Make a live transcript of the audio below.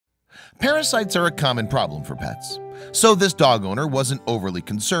Parasites are a common problem for pets, so this dog owner wasn't overly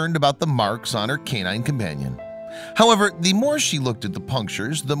concerned about the marks on her canine companion. However, the more she looked at the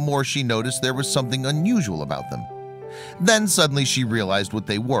punctures, the more she noticed there was something unusual about them. Then suddenly she realized what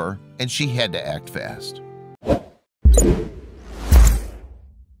they were, and she had to act fast.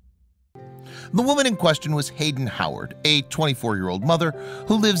 The woman in question was Hayden Howard, a 24-year-old mother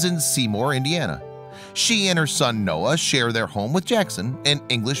who lives in Seymour, Indiana. She and her son Noah share their home with Jackson, an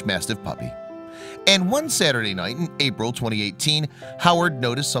English Mastiff puppy. And one Saturday night in April 2018, Howard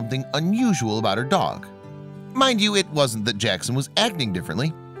noticed something unusual about her dog. Mind you, it wasn't that Jackson was acting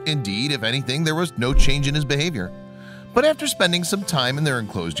differently. Indeed, if anything, there was no change in his behavior. But after spending some time in their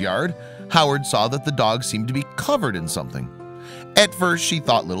enclosed yard, Howard saw that the dog seemed to be covered in something. At first, she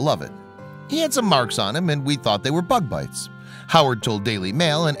thought little of it. He had some marks on him, and we thought they were bug bites, Howard told Daily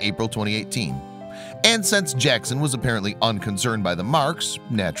Mail in April 2018. And since Jackson was apparently unconcerned by the marks,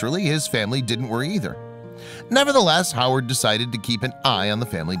 naturally his family didn't worry either. Nevertheless, Howard decided to keep an eye on the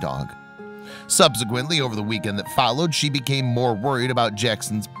family dog. Subsequently, over the weekend that followed, she became more worried about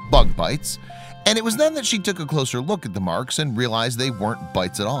Jackson's bug bites, and it was then that she took a closer look at the marks and realized they weren't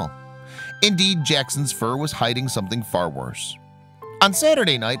bites at all. Indeed, Jackson's fur was hiding something far worse. On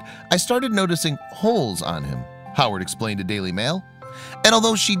Saturday night, I started noticing holes on him, Howard explained to Daily Mail. And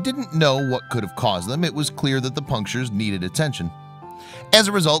although she didn't know what could have caused them, it was clear that the punctures needed attention. As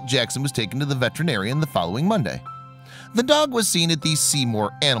a result, Jackson was taken to the veterinarian the following Monday. The dog was seen at the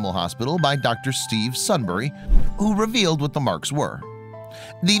Seymour Animal Hospital by Dr. Steve Sunbury, who revealed what the marks were.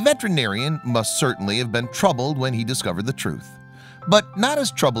 The veterinarian must certainly have been troubled when he discovered the truth, but not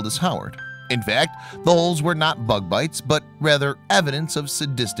as troubled as Howard. In fact, the holes were not bug bites, but rather evidence of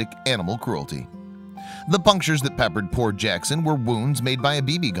sadistic animal cruelty. The punctures that peppered poor Jackson were wounds made by a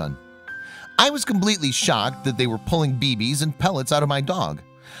BB gun. I was completely shocked that they were pulling BBs and pellets out of my dog,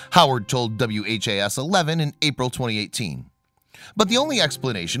 Howard told WHAS 11 in April 2018. But the only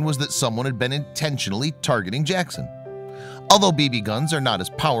explanation was that someone had been intentionally targeting Jackson. Although BB guns are not as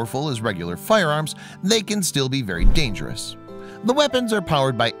powerful as regular firearms, they can still be very dangerous. The weapons are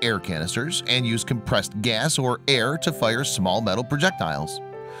powered by air canisters and use compressed gas or air to fire small metal projectiles.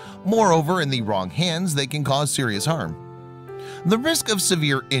 Moreover, in the wrong hands, they can cause serious harm. The risk of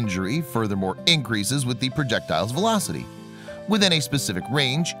severe injury furthermore increases with the projectile's velocity. Within a specific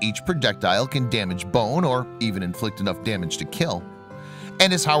range, each projectile can damage bone or even inflict enough damage to kill.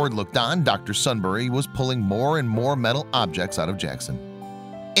 And as Howard looked on, Dr. Sunbury was pulling more and more metal objects out of Jackson.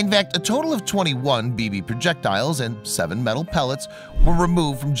 In fact, a total of 21 BB projectiles and 7 metal pellets were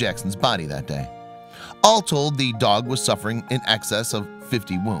removed from Jackson's body that day. All told, the dog was suffering in excess of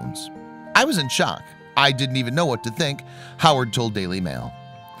 50 wounds. I was in shock. I didn't even know what to think, Howard told Daily Mail.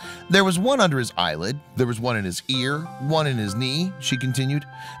 There was one under his eyelid, there was one in his ear, one in his knee, she continued.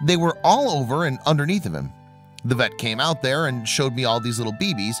 They were all over and underneath of him. The vet came out there and showed me all these little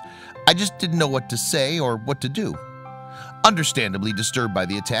BBs. I just didn't know what to say or what to do. Understandably disturbed by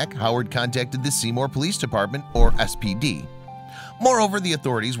the attack, Howard contacted the Seymour Police Department, or SPD. Moreover, the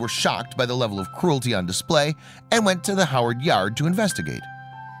authorities were shocked by the level of cruelty on display and went to the Howard yard to investigate.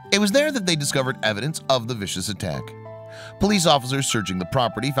 It was there that they discovered evidence of the vicious attack. Police officers searching the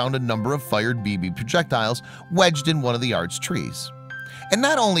property found a number of fired BB projectiles wedged in one of the yard's trees. And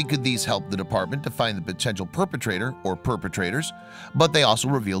not only could these help the department to find the potential perpetrator or perpetrators, but they also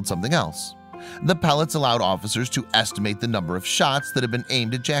revealed something else. The pellets allowed officers to estimate the number of shots that had been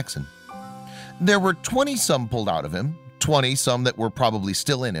aimed at Jackson. There were 20 some pulled out of him, 20 some that were probably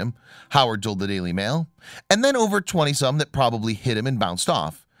still in him, Howard told the Daily Mail, and then over 20 some that probably hit him and bounced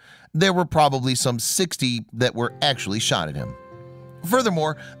off. There were probably some 60 that were actually shot at him.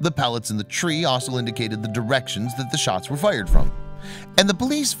 Furthermore, the pellets in the tree also indicated the directions that the shots were fired from, and the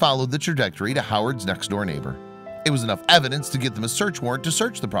police followed the trajectory to Howard's next-door neighbor. It was enough evidence to get them a search warrant to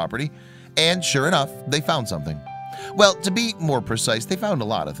search the property, and sure enough, they found something. Well, to be more precise, they found a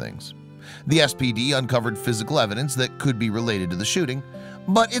lot of things. The SPD uncovered physical evidence that could be related to the shooting,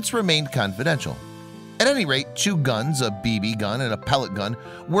 but it's remained confidential. At any rate, 2 guns, a BB gun and a pellet gun,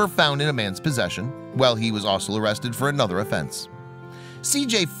 were found in a man's possession, while he was also arrested for another offense.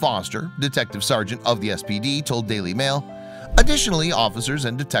 C.J. Foster, detective sergeant of the SPD, told Daily Mail, additionally, officers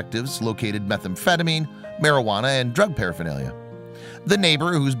and detectives located methamphetamine, marijuana, and drug paraphernalia. The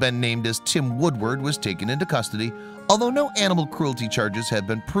neighbor, who's been named as Tim Woodward, was taken into custody, although no animal cruelty charges have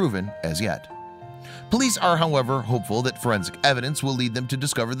been proven as yet. Police are, however, hopeful that forensic evidence will lead them to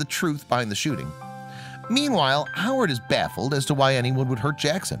discover the truth behind the shooting. Meanwhile, Howard is baffled as to why anyone would hurt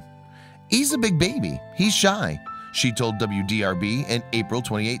Jackson. He's a big baby. He's shy, she told WDRB in April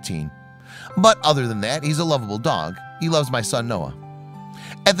 2018. But other than that, he's a lovable dog. He loves my son Noah.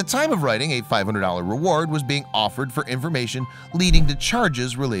 At the time of writing, a $500 reward was being offered for information leading to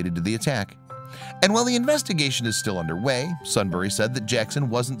charges related to the attack. And while the investigation is still underway, Sunbury said that Jackson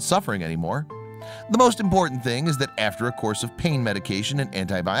wasn't suffering anymore. The most important thing is that after a course of pain medication and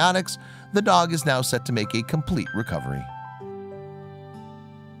antibiotics, the dog is now set to make a complete recovery.